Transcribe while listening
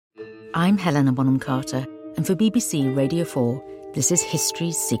I'm Helena Bonham Carter, and for BBC Radio 4, this is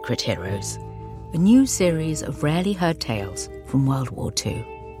History's Secret Heroes, a new series of rarely heard tales from World War II.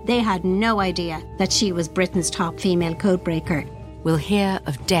 They had no idea that she was Britain's top female codebreaker. We'll hear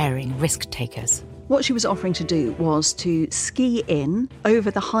of daring risk-takers. What she was offering to do was to ski in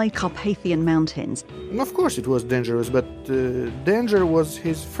over the high Carpathian mountains. Of course it was dangerous, but danger was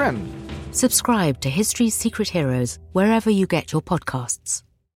his friend. Subscribe to History's Secret Heroes wherever you get your podcasts.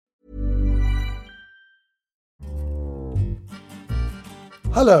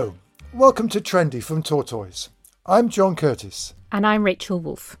 Hello, welcome to Trendy from Tortoise. I'm John Curtis. And I'm Rachel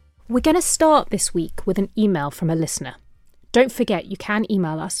Wolfe. We're going to start this week with an email from a listener. Don't forget you can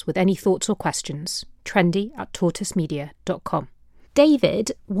email us with any thoughts or questions, trendy@tortoisemedia.com.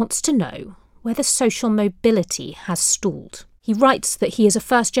 David wants to know whether social mobility has stalled. He writes that he is a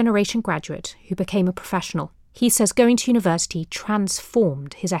first-generation graduate who became a professional. He says going to university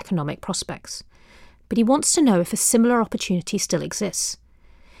transformed his economic prospects. But he wants to know if a similar opportunity still exists.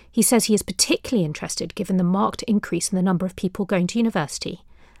 He says he is particularly interested given the marked increase in the number of people going to university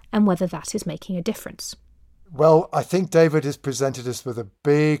and whether that is making a difference. Well, I think David has presented us with a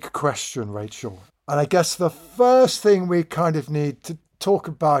big question, Rachel. And I guess the first thing we kind of need to talk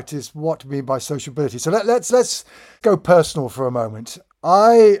about is what we mean by social mobility. So let's go personal for a moment.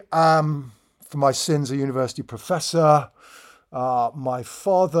 I am, for my sins, a university professor. My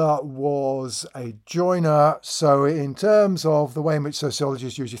father was a joiner. So in terms of the way in which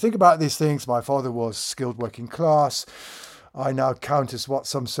sociologists usually think about these things, my father was skilled working class. I now count as what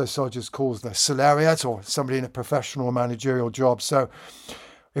some sociologists call the salariat, or somebody in a professional or managerial job. So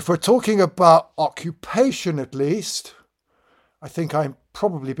if we're talking about occupation at least, I think I'm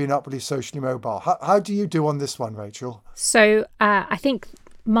probably been upwardly socially mobile. How do you do on this one, Rachel? So I think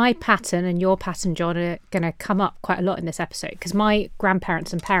my pattern and your pattern, John, are going to come up quite a lot in this episode because my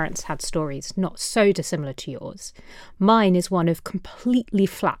grandparents and parents had stories not so dissimilar to yours. Mine is one of completely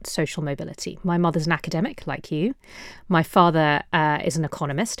flat social mobility. My mother's an academic, like you. My father is an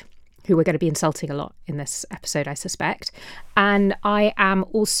economist, who we're going to be insulting a lot in this episode, I suspect. And I am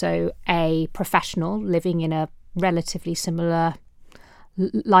also a professional living in a relatively similar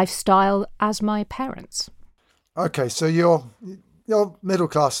lifestyle as my parents. Okay, so you're middle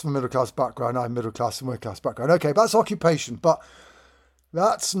class from middle class background. I'm middle class from middle class background. Okay, that's occupation, but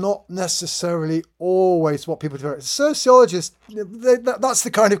that's not necessarily always what people do. Sociologists, that's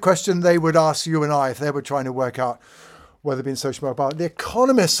the kind of question they would ask you and I if they were trying to work out whether being social mobile. The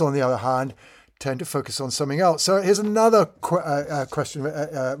economists, on the other hand, tend to focus on something else. So here's another question,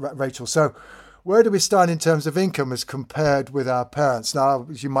 Rachel. So where do we stand in terms of income as compared with our parents? Now,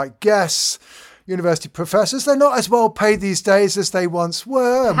 as you might guess, university professors, they're not as well paid these days as they once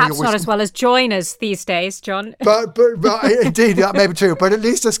were. Perhaps not as well as joiners these days, John. But indeed, that may be true. But at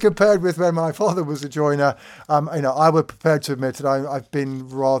least as compared with when my father was a joiner, I was prepared to admit that I've been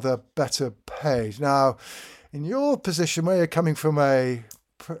rather better paid. Now, in your position, where you're coming from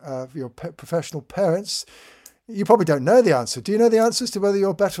your professional parents, you probably don't know the answer. Do you know the answers to whether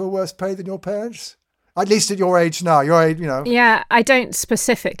you're better or worse paid than your parents? At least at your age now. Your age, Yeah, I don't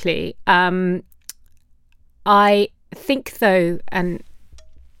specifically. I think, though, and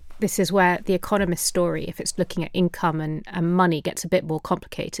this is where the economist story, if it's looking at income and money, gets a bit more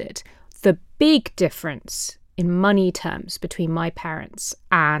complicated. The big difference in money terms between my parents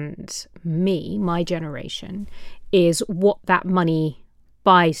and me, my generation, is what that money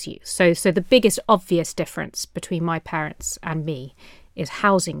buys you. So the biggest obvious difference between my parents and me is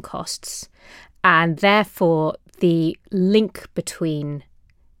housing costs, and therefore the link between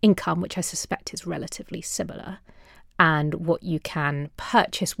income, which I suspect is relatively similar, and what you can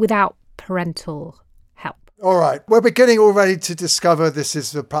purchase without parental help. All right. We're beginning already to discover this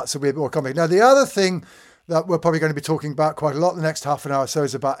is perhaps a bit more complicated. Now, the other thing that we're probably going to be talking about quite a lot the next half an hour or so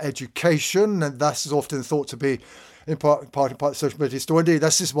is about education, and this is often thought to be in part of the social mobility story. Indeed,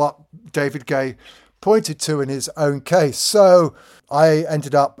 this is what David Gay pointed to in his own case. So I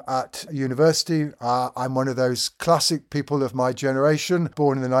ended up at university. I'm one of those classic people of my generation,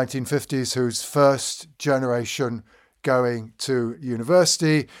 born in the 1950s, who's first generation going to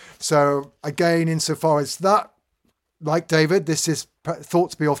university. So again, insofar as that, like David, this is thought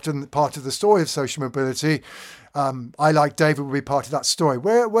to be often part of the story of social mobility. I, like David, will be part of that story.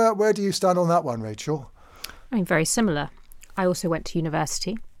 Where do you stand on that one, Rachel? I mean, very similar. I also went to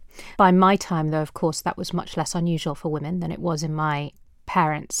university. By my time, though, of course, that was much less unusual for women than it was in my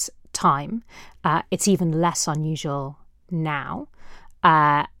parents' time. It's even less unusual now.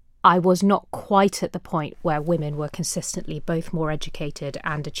 I was not quite at the point where women were consistently both more educated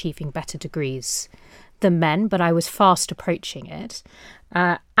and achieving better degrees than men, but I was fast approaching it.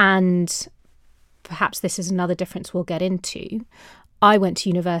 And perhaps this is another difference we'll get into. I went to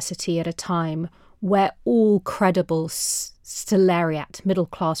university at a time where all credible stellariat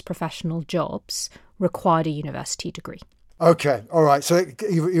middle-class professional jobs required a university degree. Okay, all right. So,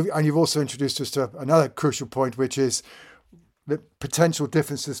 you've also introduced us to another crucial point, which is the potential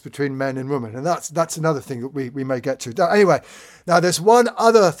differences between men and women. And that's another thing that we may get to. Anyway, now there's one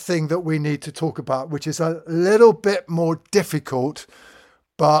other thing that we need to talk about, which is a little bit more difficult,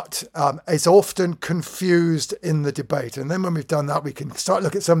 but it's often confused in the debate. And then when we've done that, we can start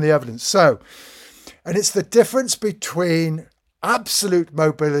looking at some of the evidence. So, and it's the difference between absolute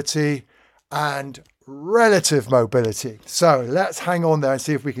mobility and relative mobility. So let's hang on there and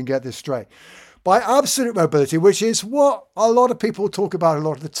see if we can get this straight. By absolute mobility, which is what a lot of people talk about a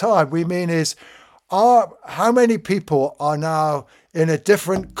lot of the time, we mean is how many people are now in a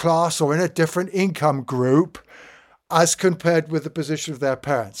different class or in a different income group as compared with the position of their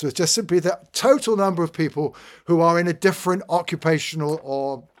parents. So it's just simply the total number of people who are in a different occupational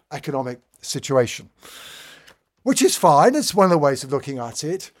or economic situation, which is fine. It's one of the ways of looking at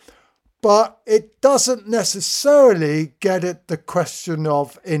it. But it doesn't necessarily get at the question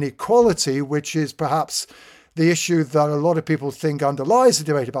of inequality, which is perhaps the issue that a lot of people think underlies the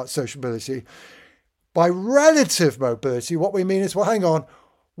debate about social mobility. By relative mobility, what we mean is, well, hang on,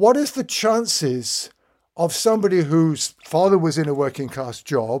 what is the chances of somebody whose father was in a working class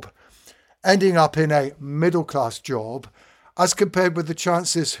job ending up in a middle class job as compared with the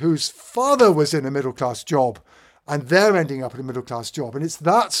chances whose father was in a middle class job and they're ending up in a middle-class job. And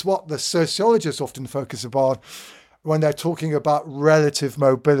that's what the sociologists often focus upon when they're talking about relative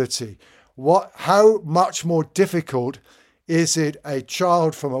mobility. How much more difficult is it a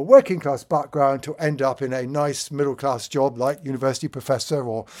child from a working-class background to end up in a nice middle-class job like university professor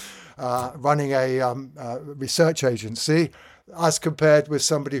or running a research agency as compared with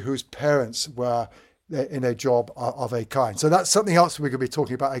somebody whose parents were in a job of a kind. So that's something else we're going to be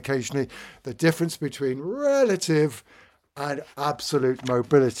talking about occasionally, the difference between relative and absolute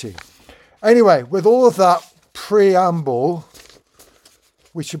mobility. Anyway, with all of that preamble,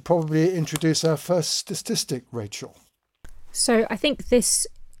 we should probably introduce our first statistic, Rachel. So I think this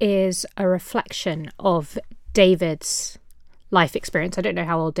is a reflection of David's life experience. I don't know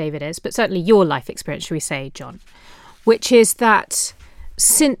how old David is, but certainly your life experience, should we say, John, which is that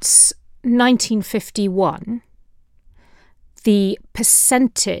since 1951, the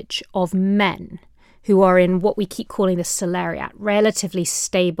percentage of men who are in what we keep calling the salariat, relatively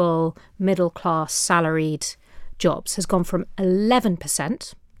stable, middle-class, salaried jobs, has gone from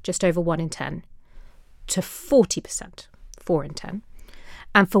 11%, just over 1 in 10, to 40%, 4 in 10.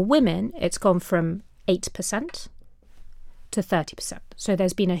 And for women, it's gone from 8% to 30%. So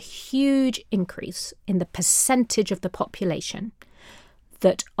there's been a huge increase in the percentage of the population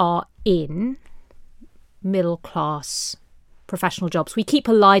that are in middle-class professional jobs. We keep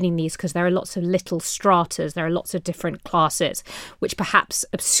aligning these because there are lots of little stratas, there are lots of different classes, which perhaps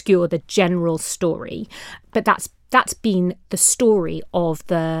obscure the general story. But that's been the story of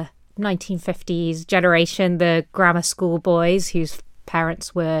the 1950s generation, the grammar school boys whose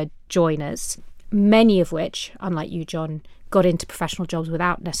parents were joiners, many of which, unlike you, John, got into professional jobs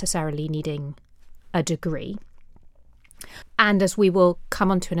without necessarily needing a degree. And as we will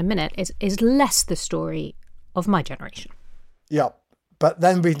come on to in a minute, is less the story of my generation. Yeah, but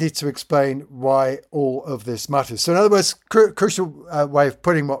then we need to explain why all of this matters. So in other words, crucial way of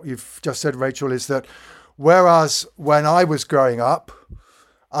putting what you've just said, Rachel, is that whereas when I was growing up,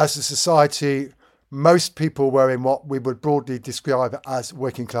 as a society, most people were in what we would broadly describe as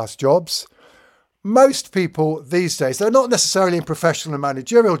working class jobs. Most people these days, they're not necessarily in professional and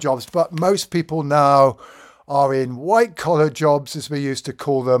managerial jobs, but most people now are in white-collar jobs, as we used to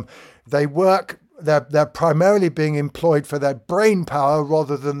call them. They work, they're primarily being employed for their brain power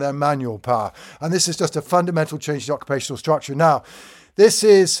rather than their manual power. And this is just a fundamental change in occupational structure. Now, this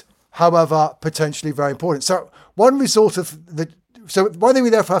is, however, potentially very important. So one thing we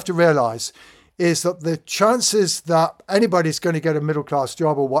therefore have to realise is that the chances that anybody's going to get a middle-class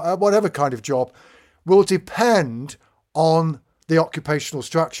job or whatever kind of job will depend on the occupational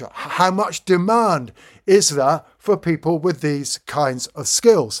structure. How much demand is there for people with these kinds of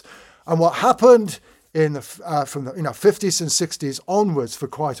skills? And what happened from the 50s and 60s onwards for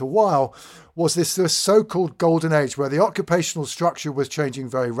quite a while was this so-called golden age where the occupational structure was changing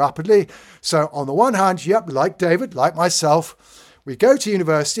very rapidly. So on the one hand, like David, like myself, we go to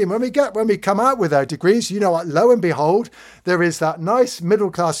university, and when we come out with our degrees, lo and behold, there is that nice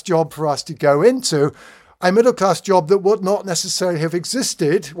middle-class job for us to go into, a middle-class job that would not necessarily have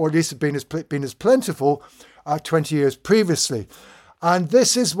existed, or at least have been as plentiful 20 years previously. And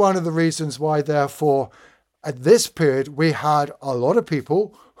this is one of the reasons why, therefore, at this period, we had a lot of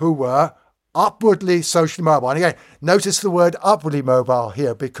people who were upwardly socially mobile. And again, notice the word upwardly mobile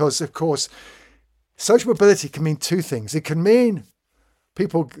here, because, of course, social mobility can mean two things. It can mean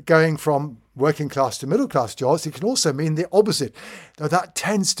people going from working class to middle class jobs. It can also mean the opposite, though that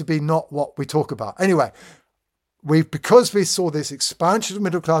tends to be not what we talk about. Anyway, because we saw this expansion of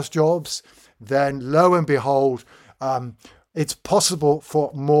middle class jobs, then lo and behold, it's possible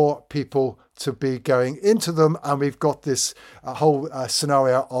for more people to be going into them. And we've got this whole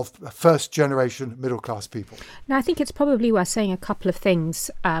scenario of first generation middle class people. Now, I think it's probably worth saying a couple of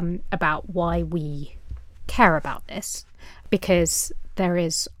things about why we care about this, because there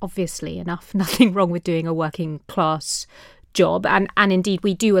is obviously nothing wrong with doing a working class job. And indeed,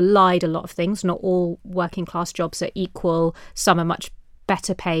 we do elide a lot of things. Not all working class jobs are equal. Some are much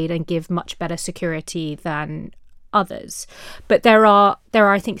better paid and give much better security than others. But there are,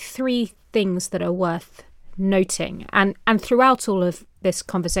 I think, three things that are worth noting. And throughout all of this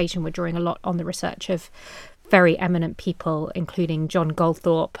conversation, we're drawing a lot on the research of very eminent people, including John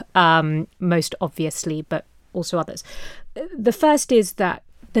Goldthorpe, most obviously, but also others. The first is that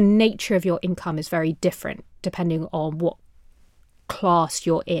the nature of your income is very different depending on what class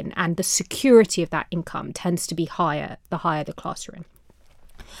you're in, and the security of that income tends to be higher the higher the class you're in.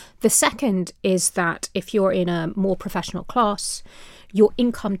 The second is that if you're in a more professional class, your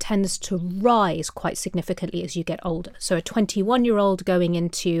income tends to rise quite significantly as you get older. So a 21-year-old going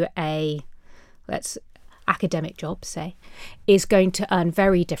into a, academic job, say, is going to earn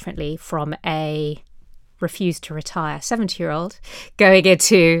very differently from a refuse to retire 70-year-old going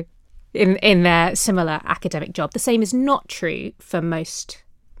into in their similar academic job. The same is not true for most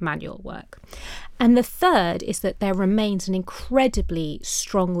manual work. And the third is that there remains an incredibly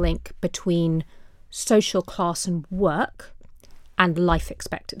strong link between social class and work and life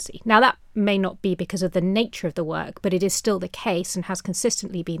expectancy. Now, that may not be because of the nature of the work, but it is still the case, and has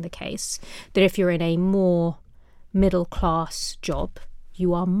consistently been the case, that if you're in a more middle class job,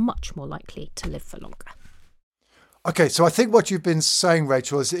 you are much more likely to live for longer. Okay, so I think what you've been saying,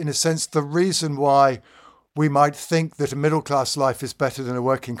 Rachel, is in a sense the reason why we might think that a middle class life is better than a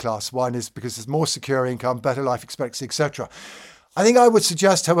working class one is because there's more secure income, better life expectancy, etc. I think I would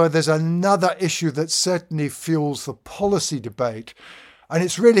suggest, however, there's another issue that certainly fuels the policy debate, and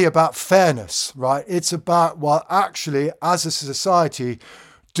it's really about fairness, right? It's about, well, actually, as a society,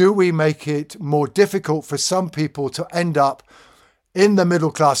 do we make it more difficult for some people to end up in the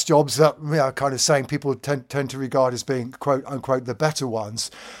middle class jobs that, kind of saying people tend to regard as being, quote unquote, the better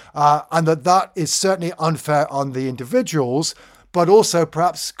ones, and that is certainly unfair on the individuals, but also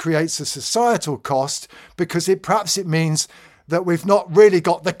perhaps creates a societal cost because it means that we've not really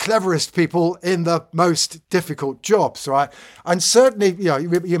got the cleverest people in the most difficult jobs, right? And certainly,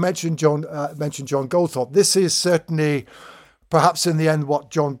 you mentioned John Goldthorpe. This is certainly, perhaps in the end,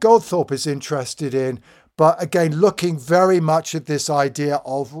 what John Goldthorpe is interested in. But again, looking very much at this idea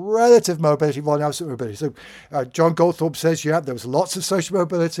of relative mobility rather than absolute mobility. So John Goldthorpe says, there was lots of social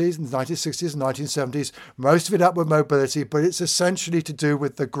mobilities in the 1960s and 1970s, most of it upward mobility, but it's essentially to do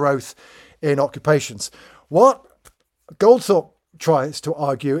with the growth in occupations. What Goldthorpe tries to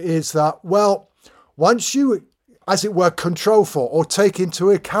argue is that, well, once you, as it were, control for or take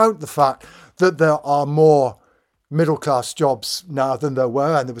into account the fact that there are more middle-class jobs now than there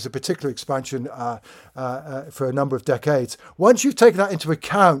were, and there was a particular expansion for a number of decades. Once you've taken that into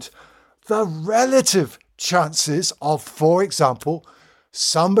account, the relative chances of, for example,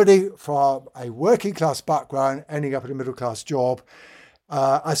 somebody from a working-class background ending up in a middle-class job,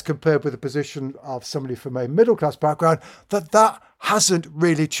 as compared with the position of somebody from a middle-class background, that hasn't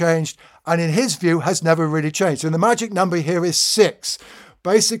really changed, and in his view, has never really changed. And the magic number here is 6.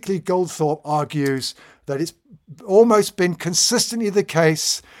 Basically, Goldthorpe argues that it's almost been consistently the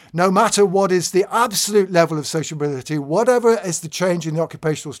case, no matter what is the absolute level of social mobility, whatever is the change in the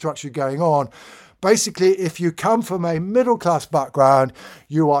occupational structure going on, basically, if you come from a middle-class background,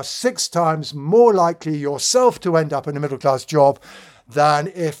 you are 6 times more likely yourself to end up in a middle-class job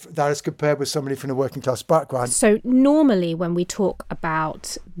than if that is compared with somebody from a working-class background. So normally when we talk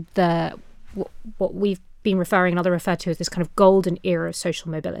about what we've been referring, and others refer to as this kind of golden era of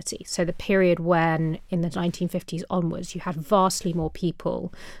social mobility. So the period when in the 1950s onwards, you had vastly more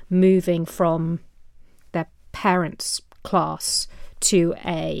people moving from their parents' class to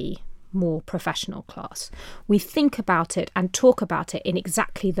a more professional class. We think about it and talk about it in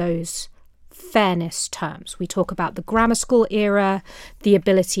exactly those fairness terms. We talk about the grammar school era, the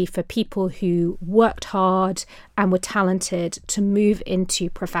ability for people who worked hard and were talented to move into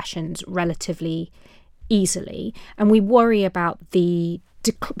professions relatively easily, and we worry about the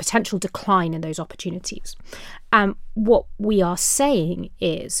potential decline in those opportunities. What we are saying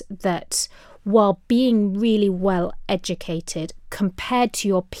is that while being really well educated compared to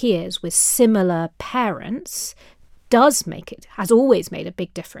your peers with similar parents has always made a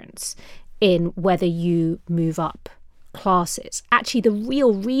big difference in whether you move up classes. Actually, the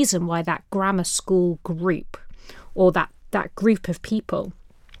real reason why that grammar school group or that group of people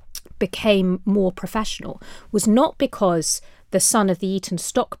became more professional was not because the son of the Eton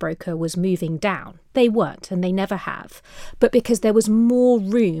stockbroker was moving down. They weren't, and they never have. But because there was more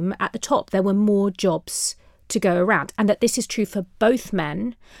room at the top, there were more jobs to go around. And that this is true for both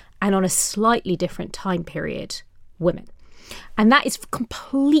men and on a slightly different time period, women. And that is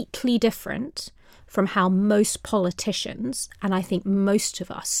completely different from how most politicians, and I think most of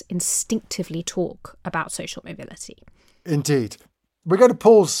us, instinctively talk about social mobility. Indeed. We're going to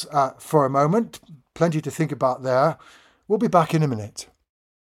pause for a moment. Plenty to think about there. We'll be back in a minute.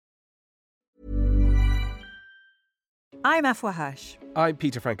 I'm Afua Hirsch. I'm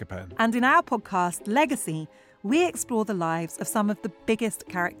Peter Frankopan. And in our podcast, Legacy, we explore the lives of some of the biggest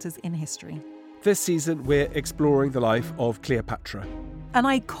characters in history. This season, we're exploring the life of Cleopatra. An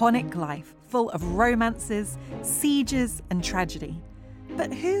iconic life full of romances, sieges, and tragedy.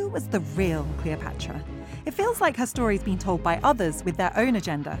 But who was the real Cleopatra? It feels like her story's been told by others with their own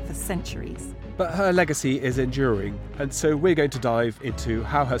agenda for centuries. But her legacy is enduring, and so we're going to dive into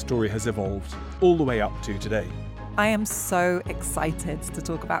how her story has evolved all the way up to today. I am so excited to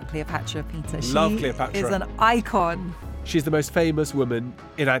talk about Cleopatra, Peter. Love Cleopatra. She is an icon. She's the most famous woman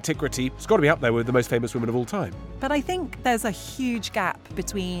in antiquity. It's got to be up there with the most famous women of all time. But I think there's a huge gap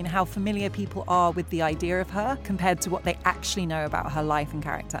between how familiar people are with the idea of her compared to what they actually know about her life and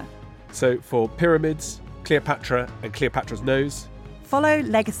character. So for Pyramids, Cleopatra and Cleopatra's Nose, follow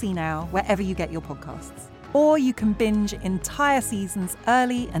Legacy now wherever you get your podcasts. Or you can binge entire seasons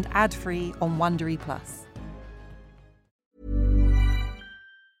early and ad-free on Wondery Plus.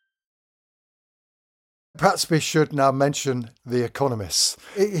 Perhaps we should now mention The Economists.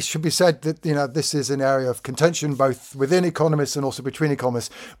 It should be said that, this is an area of contention both within economists and also between economists.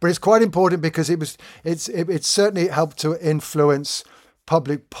 But it's quite important because it certainly helped to influence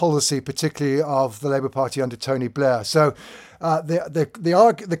public policy, particularly of the Labour Party under Tony Blair. So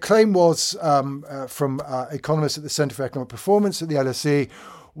the claim was from economists at the Centre for Economic Performance at the LSE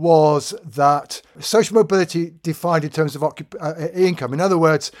was that social mobility defined in terms of income. In other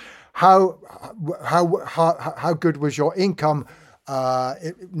words, how good was your income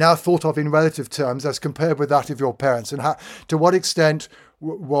now thought of in relative terms as compared with that of your parents, and to what extent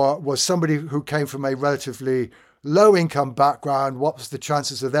was somebody who came from a relatively low income background, what was the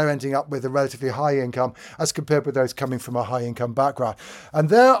chances of their ending up with a relatively high income as compared with those coming from a high income background. And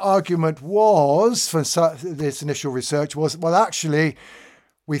their argument was, from this initial research, was, well, actually,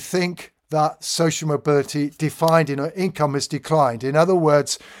 we think that social mobility defined in income has declined. In other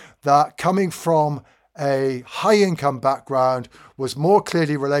words, that coming from a high income background was more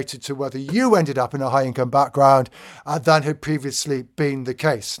clearly related to whether you ended up in a high income background than had previously been the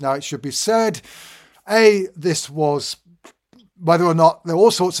case. Now, it should be said, this was, whether or not, there are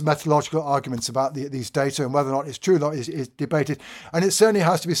all sorts of methodological arguments about these data, and whether or not it's true or not is debated. And it certainly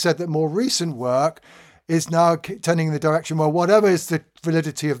has to be said that more recent work is now tending in the direction, well, whatever is the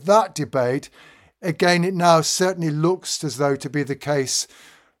validity of that debate, again, it now certainly looks as though to be the case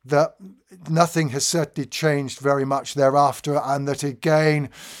that nothing has certainly changed very much thereafter, and that again,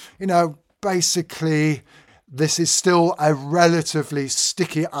 basically this is still a relatively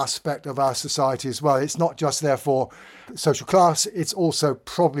sticky aspect of our society as well. It's not just therefore social class, it's also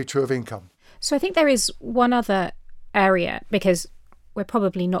probably true of income. So I think there is one other area, because we're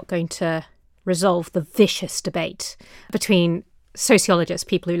probably not going to resolve the vicious debate between sociologists,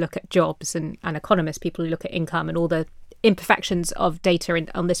 people who look at jobs, and economists, people who look at income, and all the imperfections of data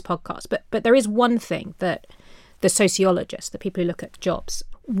on this podcast. But there is one thing that the sociologists, the people who look at jobs,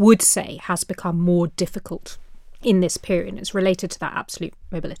 would say has become more difficult in this period, and it's related to that absolute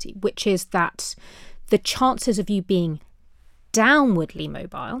mobility, which is that the chances of you being downwardly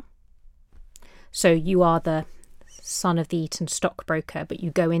mobile, so you are the son of the Eton stockbroker, but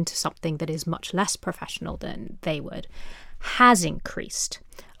you go into something that is much less professional than they would, has increased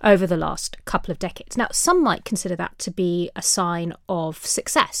over the last couple of decades. Now, some might consider that to be a sign of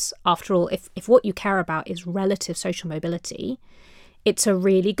success. After all, if what you care about is relative social mobility, it's a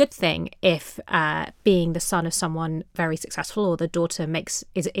really good thing if being the son of someone very successful or the daughter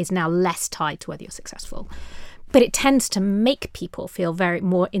is now less tied to whether you're successful. But it tends to make people feel very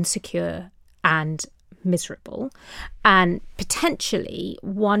more insecure and miserable. And potentially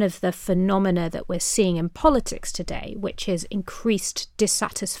one of the phenomena that we're seeing in politics today, which is increased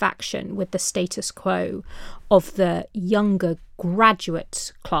dissatisfaction with the status quo of the younger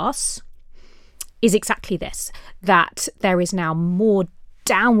graduate class, is exactly this, that there is now more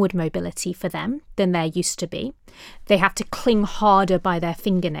downward mobility for them than there used to be. They have to cling harder by their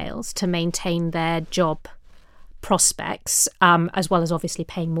fingernails to maintain their job prospects, as well as obviously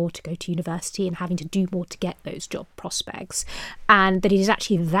paying more to go to university and having to do more to get those job prospects. And that it is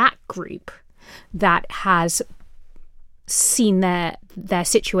actually that group that has seen their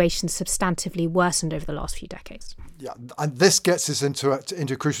situation substantively worsened over the last few decades. Yeah, and this gets us into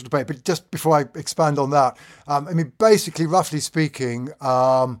a crucial debate. But just before I expand on that, basically, roughly speaking,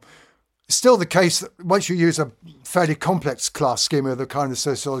 it's still the case that once you use a fairly complex class schema, the kind of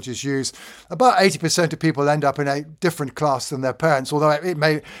sociologists use, about 80% of people end up in a different class than their parents. Although it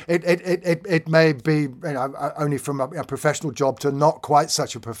may be only from a professional job to not quite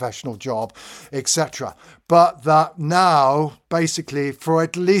such a professional job, etc. But that now, basically, for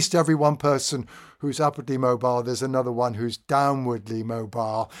at least every one person who's upwardly mobile, there's another one who's downwardly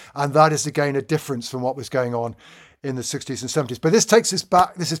mobile, and that is again a difference from what was going on in the 60s and 70s. But this takes us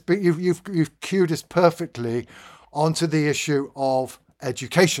back. You've cued us perfectly onto the issue of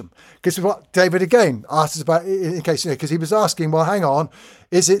education, because what David again asked us about, in case because he was asking, well, hang on,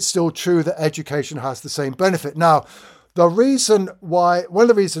 is it still true that education has the same benefit? Now, one of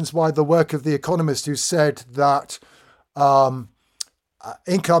the reasons why the work of The Economist, who said that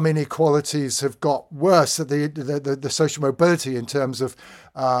income inequalities have got worse, that the social mobility in terms of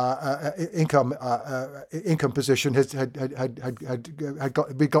income position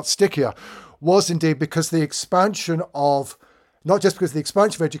got stickier, was indeed because the expansion of, not just because of the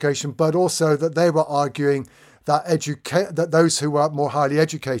expansion of education, but also that they were arguing that that those who were more highly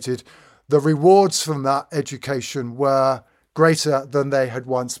educated, the rewards from that education were greater than they had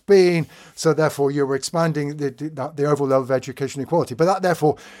once been. So therefore you were expanding the overall level of education equality. But that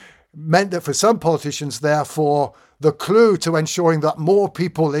therefore meant that for some politicians, therefore, the clue to ensuring that more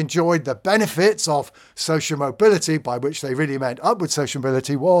people enjoyed the benefits of social mobility, by which they really meant upward social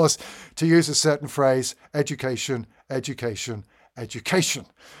mobility, was to use a certain phrase: education, education, education.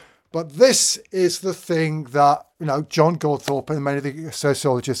 But this is the thing that John Goldthorpe and many of the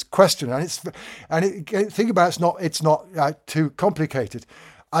sociologists question, and think about it's not too complicated.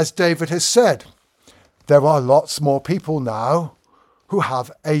 As David has said, there are lots more people now who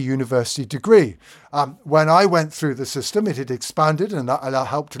have a university degree. When I went through the system, it had expanded, and that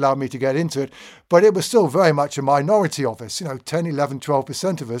helped allow me to get into it, but it was still very much a minority of us, 10, 11,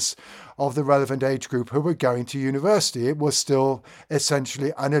 12% of us of the relevant age group who were going to university. It was still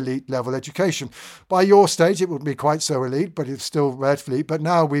essentially an elite level education. By your stage, it wouldn't be quite so elite, but it's still relatively elite. But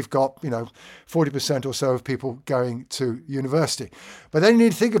now we've got, 40% or so of people going to university. But then you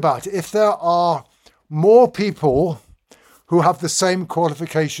need to think about it. If there are more people who have the same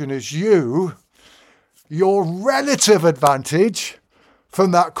qualification as you, your relative advantage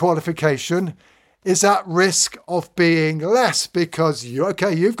from that qualification is at risk of being less, because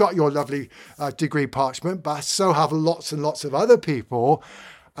you've got your lovely degree parchment, but so have lots and lots of other people,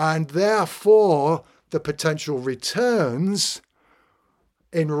 and therefore the potential returns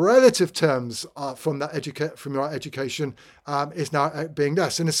in relative terms from your education is now being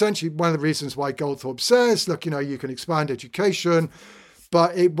less. And essentially one of the reasons why Goldthorpe says, look, you can expand education,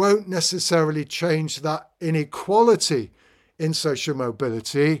 but it won't necessarily change that inequality in social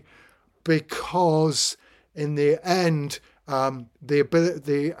mobility, because in the end, the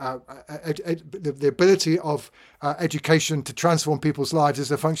ability of education to transform people's lives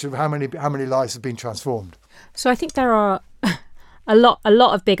is a function of how many lives have been transformed. So I think there are a lot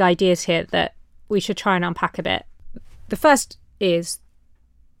of big ideas here that we should try and unpack a bit. The first is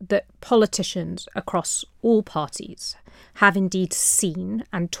that politicians across all parties have indeed seen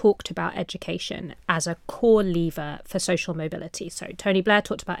and talked about education as a core lever for social mobility. So Tony Blair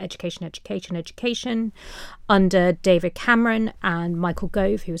talked about education. Under David Cameron and Michael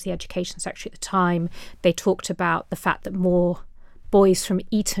Gove, who was the education secretary at the time, they talked about the fact that more boys from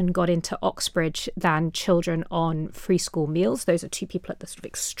Eton got into Oxbridge than children on free school meals. Those are two people at the sort of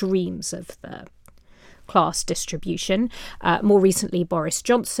extremes of the class distribution. More recently, Boris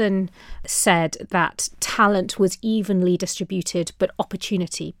Johnson said that talent was evenly distributed, but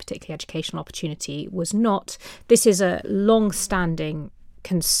opportunity, particularly educational opportunity, was not. This is a long-standing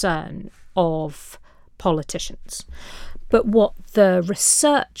concern of politicians. But what the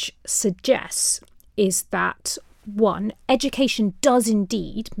research suggests is that one, education does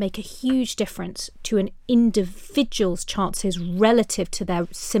indeed make a huge difference to an individual's chances relative to their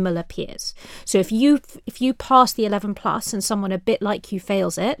similar peers. So if you pass the 11 plus and someone a bit like you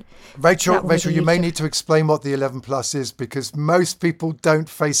fails it, Rachel, you may need to explain what the 11 plus is, because most people don't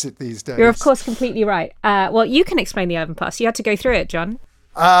face it these days. You're of course completely right. Well, you can explain the 11 plus. You had to go through it, John.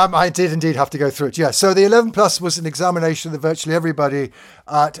 I did indeed have to go through it, yeah. So the 11 plus was an examination that virtually everybody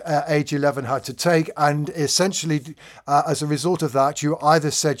at age 11 had to take. And essentially, as a result of that, you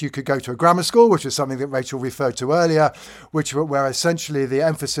either said you could go to a grammar school, which was something that Rachel referred to earlier, where essentially the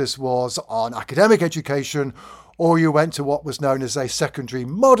emphasis was on academic education, or you went to what was known as a secondary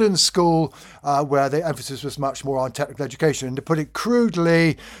modern school, where the emphasis was much more on technical education. And to put it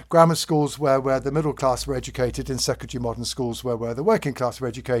crudely, grammar schools where the middle class were educated, and secondary modern schools where the working class were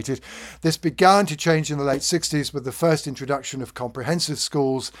educated. This began to change in the late 60s with the first introduction of comprehensive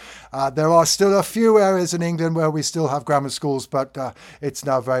schools. There are still a few areas in England where we still have grammar schools, but it's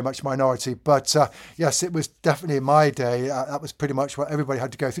now very much minority. But yes, it was definitely in my day, that was pretty much what everybody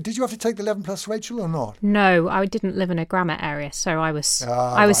had to go through. Did you have to take the 11 plus, Rachel, or not? No, I didn't live in a grammar area, so I was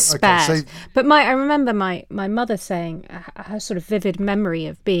spared. Okay, so... But I remember my mother saying her sort of vivid memory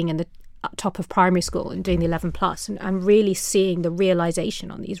of being in the top of primary school and doing the 11 plus, and really seeing the realization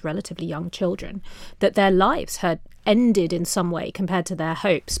on these relatively young children that their lives had ended in some way compared to their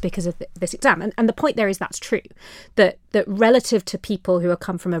hopes because of this exam. And the point there is that's true, that relative to people who have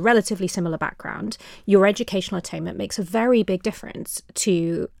come from a relatively similar background, your educational attainment makes a very big difference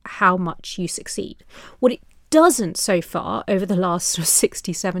to how much you succeed. What it doesn't so far over the last sort of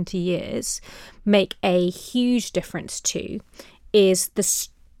 60, 70 years make a huge difference to is the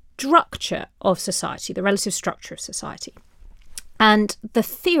structure of society, the relative structure of society. And the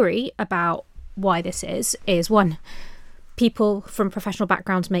theory about why this is one, people from professional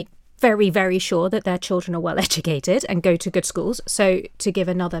backgrounds make very, very sure that their children are well educated and go to good schools. So to give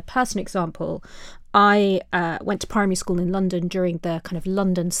another personal example, I went to primary school in London during the kind of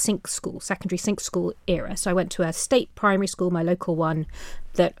London sink school, secondary sink school era. So I went to a state primary school, my local one,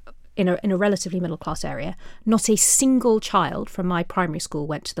 that in a relatively middle class area. Not a single child from my primary school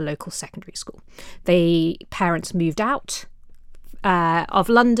went to the local secondary school. The parents moved out of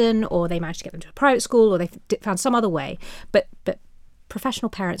London, or they managed to get them to a private school, or they found some other way. But professional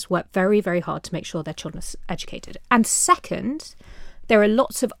parents work very, very hard to make sure their children are educated. And second, there are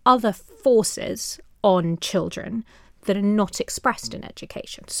lots of other forces on children that are not expressed in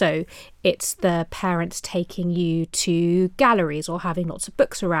education. So it's the parents taking you to galleries, or having lots of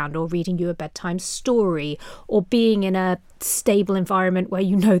books around, or reading you a bedtime story, or being in a stable environment where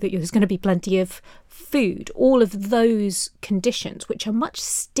you know that there's going to be plenty of food. All of those conditions, which are much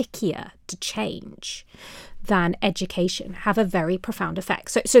stickier to change than education, have a very profound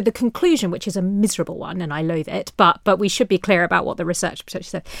effect. So the conclusion, which is a miserable one, and I loathe it, but we should be clear about what the research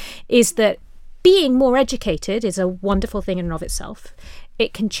said, is that being more educated is a wonderful thing in and of itself.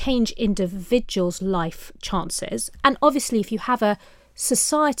 It can change individuals' life chances. And obviously, if you have a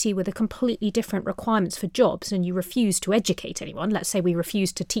society with a completely different requirements for jobs and you refuse to educate anyone, let's say we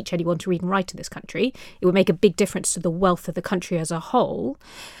refuse to teach anyone to read and write in this country, it would make a big difference to the wealth of the country as a whole.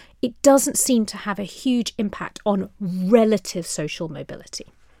 It doesn't seem to have a huge impact on relative social mobility.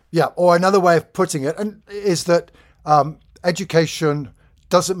 Yeah, or another way of putting it is that education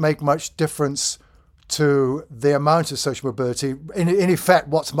doesn't make much difference to the amount of social mobility. In effect,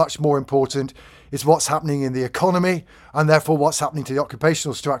 what's much more important is what's happening in the economy, and therefore what's happening to the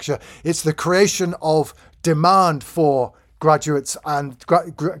occupational structure. It's the creation of demand for graduates and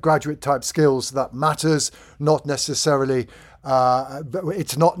graduate type skills that matters, not necessarily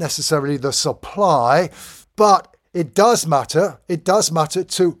it's not necessarily the supply, but it does matter. It does matter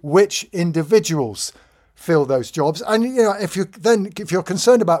to which individuals fill those jobs. And if you're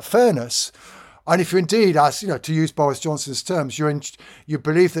concerned about fairness, and if you indeed, as to use Boris Johnson's terms, you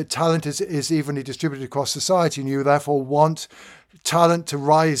believe that talent is evenly distributed across society, and you therefore want talent to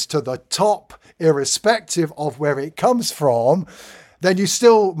rise to the top, irrespective of where it comes from, then you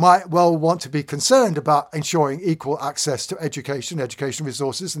still might well want to be concerned about ensuring equal access to education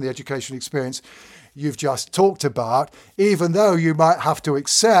resources, and the education experience you've just talked about, even though you might have to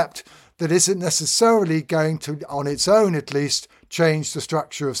accept that isn't necessarily going to, on its own at least, change the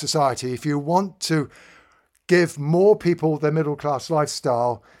structure of society. If you want to give more people their middle-class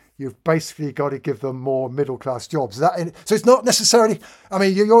lifestyle, you've basically got to give them more middle-class jobs. So it's not necessarily,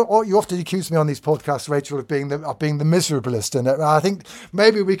 you often accuse me on these podcasts, Rachel, of being the miserablest, and I think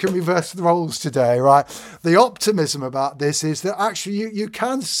maybe we can reverse the roles today, right? The optimism about this is that actually you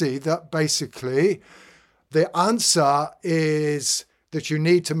can see that basically the answer is that you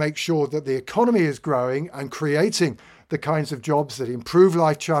need to make sure that the economy is growing and creating the kinds of jobs that improve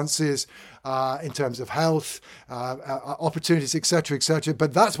life chances in terms of health, opportunities, etc., etc.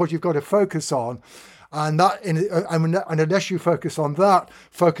 But that's what you've got to focus on. And unless you focus on that,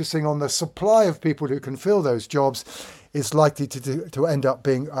 focusing on the supply of people who can fill those jobs is likely to end up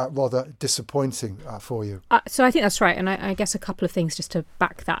being rather disappointing for you. So I think that's right. And I guess a couple of things just to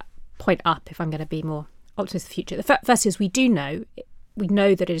back that point up, if I'm going to be more optimistic for the future. The first is we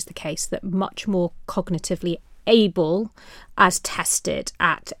know that it is the case that much more cognitively able, as tested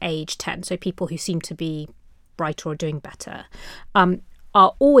at age 10, so people who seem to be brighter or doing better,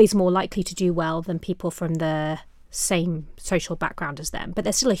 are always more likely to do well than people from the same social background as them. But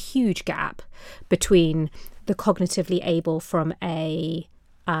there's still a huge gap between the cognitively able from a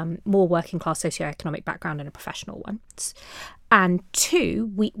more working class socioeconomic background and a professional one. And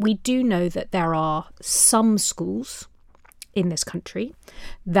two, we do know that there are some schools in this country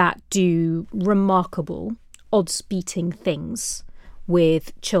that do remarkable odds-beating things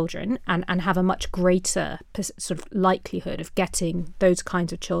with children and have a much greater sort of likelihood of getting those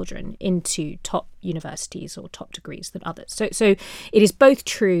kinds of children into top universities or top degrees than others. So it is both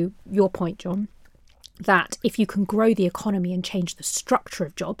true, your point, John, that if you can grow the economy and change the structure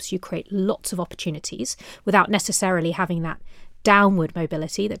of jobs, you create lots of opportunities without necessarily having that downward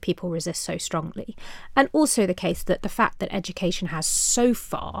mobility that people resist so strongly. And also the case that the fact that education has so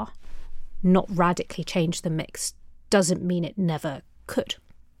far not radically changed the mix doesn't mean it never could.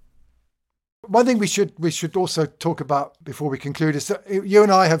 One thing we should also talk about before we conclude is that you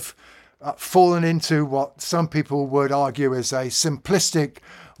and I have fallen into what some people would argue is a simplistic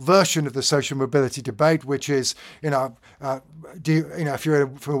version of the social mobility debate, which is, if you're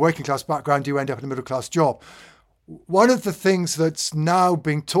from a working class background, do you end up in a middle class job? One of the things that's now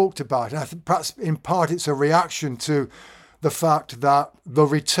being talked about, and I think perhaps in part it's a reaction to the fact that the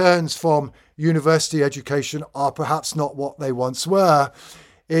returns from university education are perhaps not what they once were,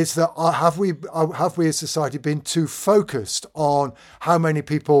 is that have we as society been too focused on how many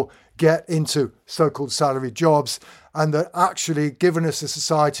people get into so-called salary jobs, and that actually, given us a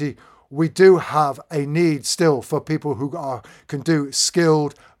society, we do have a need still for people who can do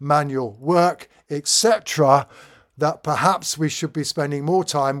skilled manual work, etc., that perhaps we should be spending more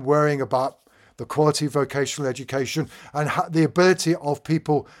time worrying about the quality of vocational education and the ability of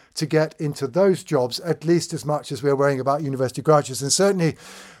people to get into those jobs at least as much as we're worrying about university graduates. And certainly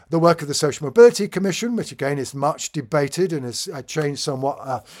the work of the Social Mobility Commission, which again is much debated and has changed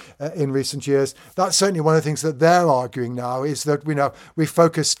somewhat in recent years, that's certainly one of the things that they're arguing now, is that we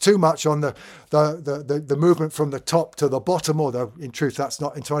focus too much on the movement from the top to the bottom, although in truth that's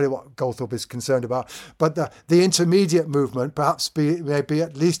not entirely what Goldthorpe is concerned about. But the intermediate movement perhaps may be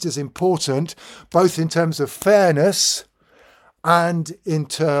at least as important, both in terms of fairness and in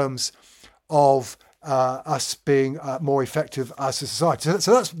terms of us being more effective as a society.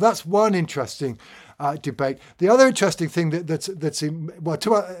 So that's one interesting debate. The other interesting thing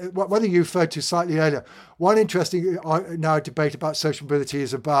whether you referred to slightly earlier, one interesting now debate about social mobility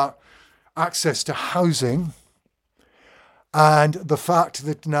is about access to housing, and the fact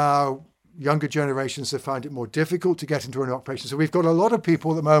that now younger generations have found it more difficult to get into an occupation. So we've got a lot of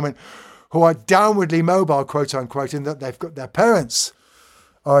people at the moment who are downwardly mobile, quote unquote, in that they've got their parents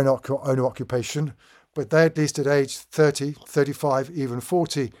are in occupation, but they, at least at age 30, 35, even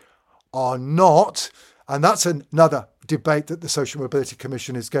 40, are not. And that's another debate that the Social Mobility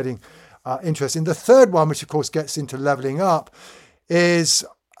Commission is getting interested in. The third one, which of course gets into levelling up, is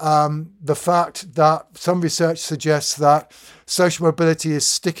the fact that some research suggests that social mobility is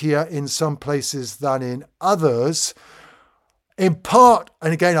stickier in some places than in others. In part,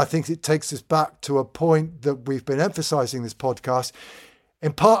 and again, I think it takes us back to a point that we've been emphasising this podcast,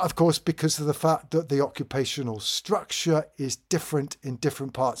 in part, of course, because of the fact that the occupational structure is different in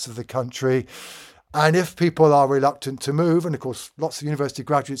different parts of the country. And if people are reluctant to move, and of course, lots of university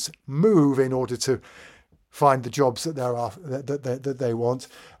graduates move in order to find the jobs that they want,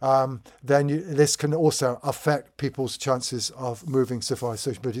 then this can also affect people's chances of moving so far as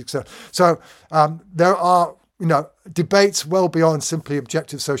social mobility. So there are debates well beyond simply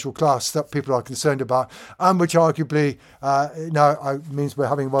objective social class that people are concerned about, and which arguably now means we're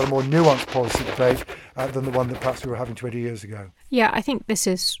having one more nuanced policy debate than the one that perhaps we were having 20 years ago. Yeah, I think this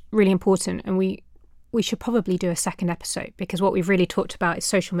is really important, and we should probably do a second episode, because what we've really talked about is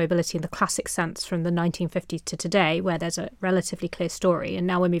social mobility in the classic sense from the 1950s to today, where there's a relatively clear story, and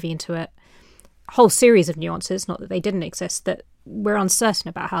now we're moving into a whole series of nuances, not that they didn't exist, that we're uncertain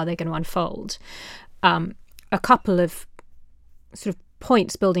about how they're going to unfold. A couple of sort of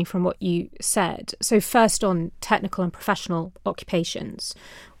points building from what you said. So first, on technical and professional occupations,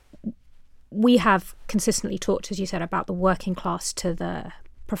 we have consistently talked, as you said, about the working class to the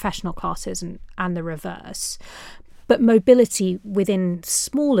professional classes and the reverse. But mobility within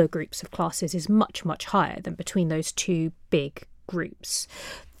smaller groups of classes is much, much higher than between those two big groups.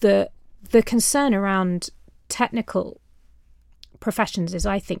 The concern around technical professions is,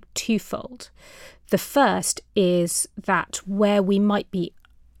 I think, twofold. The first is that where we might be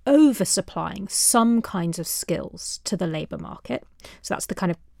oversupplying some kinds of skills to the labour market, so that's the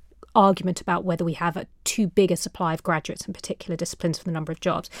kind of argument about whether we have a too big a supply of graduates in particular disciplines for the number of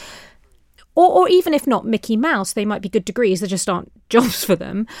jobs. Or even if not Mickey Mouse, they might be good degrees, there just aren't jobs for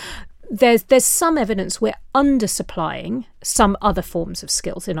them. There's some evidence we're undersupplying some other forms of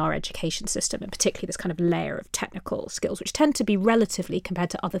skills in our education system, and particularly this kind of layer of technical skills, which tend to be relatively, compared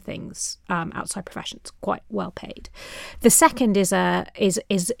to other things outside professions, quite well paid. The second is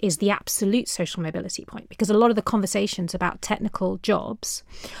the absolute social mobility point, because a lot of the conversations about technical jobs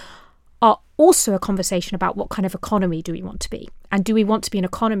are also a conversation about what kind of economy do we want to be. And do we want to be an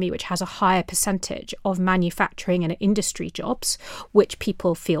economy which has a higher percentage of manufacturing and industry jobs, which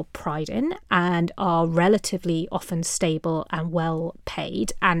people feel pride in and are relatively often stable and well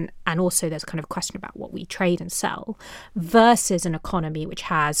paid? And also there's kind of a question about what we trade and sell, versus an economy which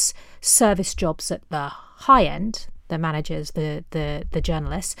has service jobs at the high end, the managers, the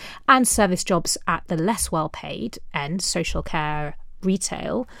journalists, and service jobs at the less well paid end, social care,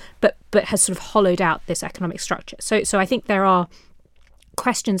 retail, but has sort of hollowed out this economic structure. So I think there are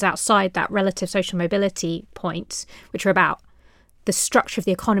questions outside that relative social mobility point, which are about the structure of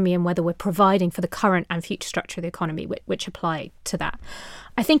the economy and whether we're providing for the current and future structure of the economy, which apply to that.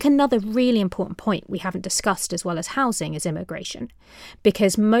 I think another really important point we haven't discussed, as well as housing, is immigration,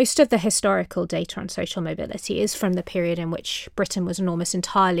 because most of the historical data on social mobility is from the period in which Britain was an almost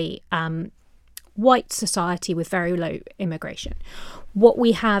entirely white society with very low immigration. What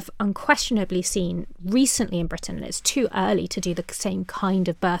we have unquestionably seen recently in Britain, and it's too early to do the same kind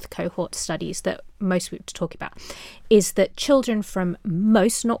of birth cohort studies that most people are talking about, is that children from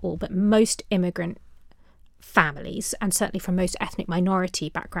most, not all, but most immigrant families, and certainly from most ethnic minority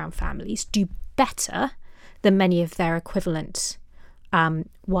background families, do better than many of their equivalent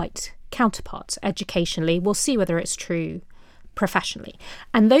white counterparts educationally. We'll see whether it's true professionally.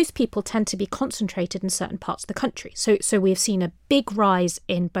 And those people tend to be concentrated in certain parts of the country. So we've seen a big rise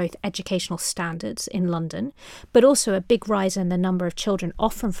in both educational standards in London, but also a big rise in the number of children,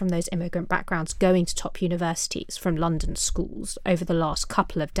 often from those immigrant backgrounds, going to top universities from London schools over the last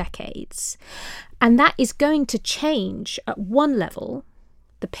couple of decades. And that is going to change, at one level,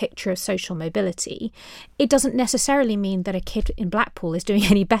 the picture of social mobility. It doesn't necessarily mean that a kid in Blackpool is doing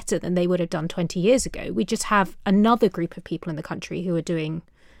any better than they would have done 20 years ago. We just have another group of people in the country who are doing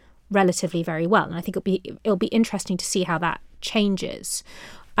relatively very well. And I think it'll be interesting to see how that changes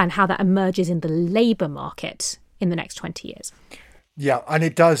and how that emerges in the labour market in the next 20 years. Yeah, and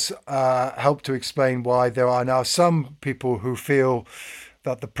it does help to explain why there are now some people who feel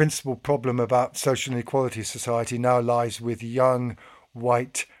that the principal problem about social inequality society now lies with young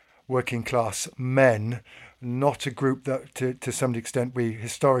white working class men, not a group that to some extent we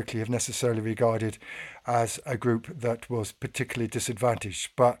historically have necessarily regarded as a group that was particularly disadvantaged.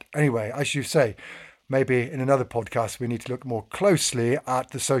 But anyway, as you say, maybe in another podcast we need to look more closely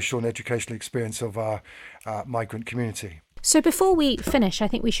at the social and educational experience of our migrant community. So before we finish, I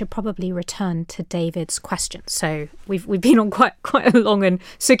think we should probably return to David's question. So we've been on quite a long and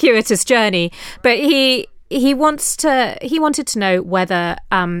circuitous journey, but he wanted to know whether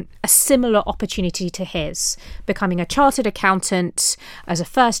a similar opportunity to his, becoming a chartered accountant as a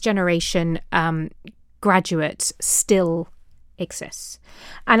first generation graduate, still exists.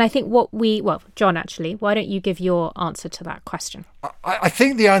 And I think John, actually, why don't you give your answer to that question? I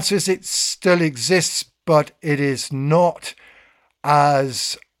think the answer is it still exists, but it is not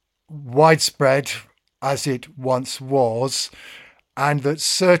as widespread as it once was. And that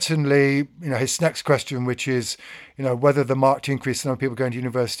certainly, his next question, which is, whether the marked increase in the number of people going to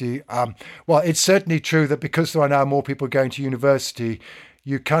university, well, it's certainly true that because there are now more people going to university,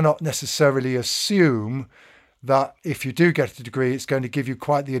 you cannot necessarily assume that if you do get a degree, it's going to give you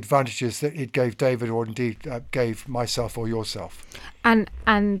quite the advantages that it gave David, or indeed gave myself or yourself. And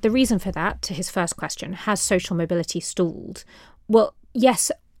the reason for that, to his first question, has social mobility stalled? Well,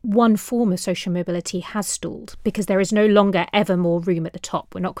 yes, one form of social mobility has stalled because there is no longer ever more room at the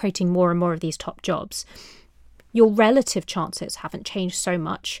top. We're not creating more and more of these top jobs. Your relative chances haven't changed so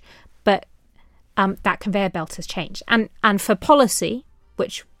much, but that conveyor belt has changed. And for policy,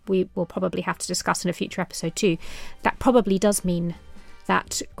 which we will probably have to discuss in a future episode too, that probably does mean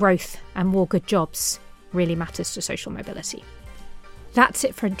that growth and more good jobs really matters to social mobility. That's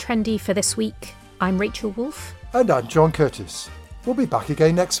it for Trendy for this week. I'm Rachel Wolfe. And I'm John Curtis. We'll be back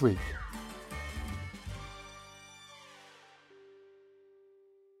again next week.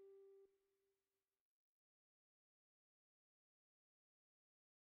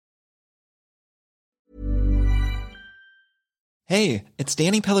 Hey, it's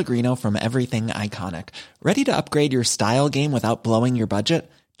Danny Pellegrino from Everything Iconic. Ready to upgrade your style game without blowing your budget?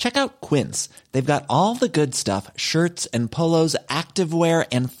 Check out Quince. They've got all the good stuff, shirts and polos, activewear,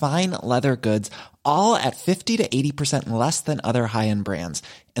 and fine leather goods, all at 50 to 80% less than other high-end brands.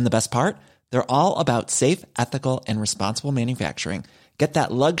 And the best part? They're all about safe, ethical, and responsible manufacturing. Get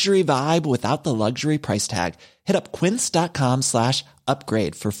that luxury vibe without the luxury price tag. Hit up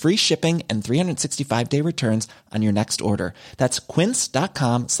quince.com/upgrade for free shipping and 365-day returns on your next order. That's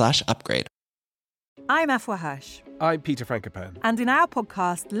quince.com/upgrade. I'm Afua Hirsch. I'm Peter Frankopan. And in our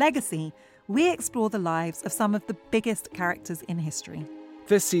podcast, Legacy, we explore the lives of some of the biggest characters in history.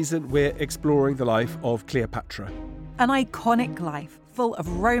 This season, we're exploring the life of Cleopatra. An iconic life full of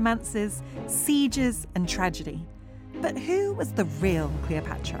romances, sieges, and tragedy. But who was the real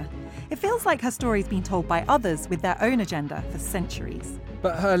Cleopatra? It feels like her story's been told by others with their own agenda for centuries.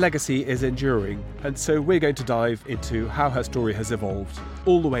 But her legacy is enduring, and so we're going to dive into how her story has evolved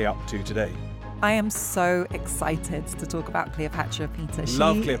all the way up to today. I am so excited to talk about Cleopatra, Peter.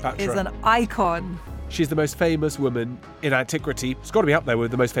 Love Cleopatra. She is an icon. She's the most famous woman in antiquity. It's got to be up there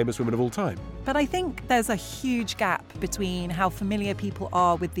with the most famous women of all time. But I think there's a huge gap between how familiar people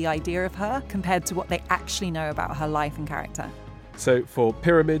are with the idea of her compared to what they actually know about her life and character. So for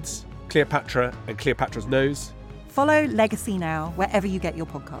Pyramids, Cleopatra and Cleopatra's Nose, follow Legacy now wherever you get your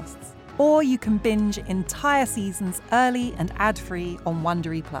podcasts. Or you can binge entire seasons early and ad-free on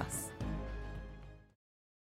Wondery Plus.